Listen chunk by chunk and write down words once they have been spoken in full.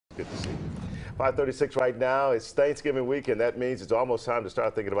Good to see you. 5:36 right now. It's Thanksgiving week, and that means it's almost time to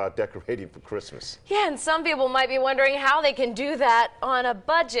start thinking about decorating for Christmas. Yeah, and some people might be wondering how they can do that on a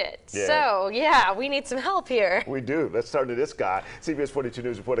budget. Yeah. So, yeah, we need some help here. We do. Let's turn to this guy. CBS 42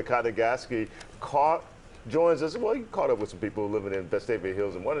 News reporter Connor Gasky joins us. Well, he caught up with some people living in Vestavia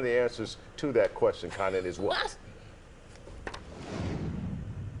Hills, and one of the answers to that question, Connor, is what?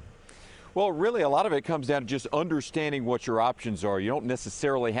 Well, really, a lot of it comes down to just understanding what your options are. You don't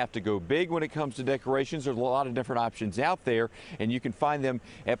necessarily have to go big when it comes to decorations. There's a lot of different options out there, and you can find them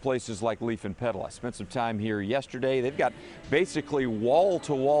at places like Leaf and Petal. I spent some time here yesterday. They've got basically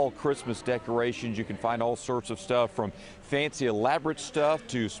wall-to-wall Christmas decorations. You can find all sorts of stuff from fancy, elaborate stuff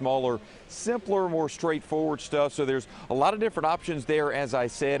to smaller, simpler, more straightforward stuff. So there's a lot of different options there, as I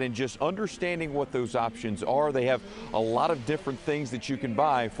said, and just understanding what those options are. They have a lot of different things that you can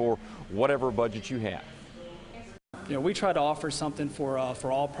buy for whatever budget you have. You know, we try to offer something for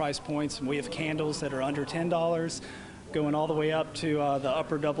all price points, and we have candles that are under $10, going all the way up to the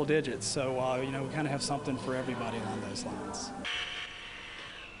upper double digits. So, you know, we kind of have something for everybody along those lines.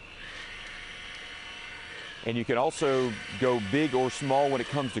 And you can also go big or small when it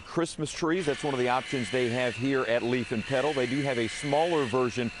comes to Christmas trees. That's one of the options they have here at Leaf and Petal. They do have a smaller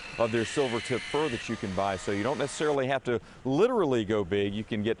version of their silver tip fir that you can buy, so you don't necessarily have to literally go big. You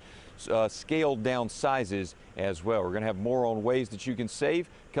can get scaled down sizes as well. We're going to have more on ways that you can save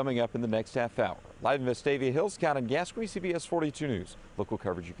coming up in the next half hour. Live in Vestavia Hills, Connor Gasky, CBS 42 News. Local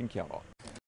coverage you can count on.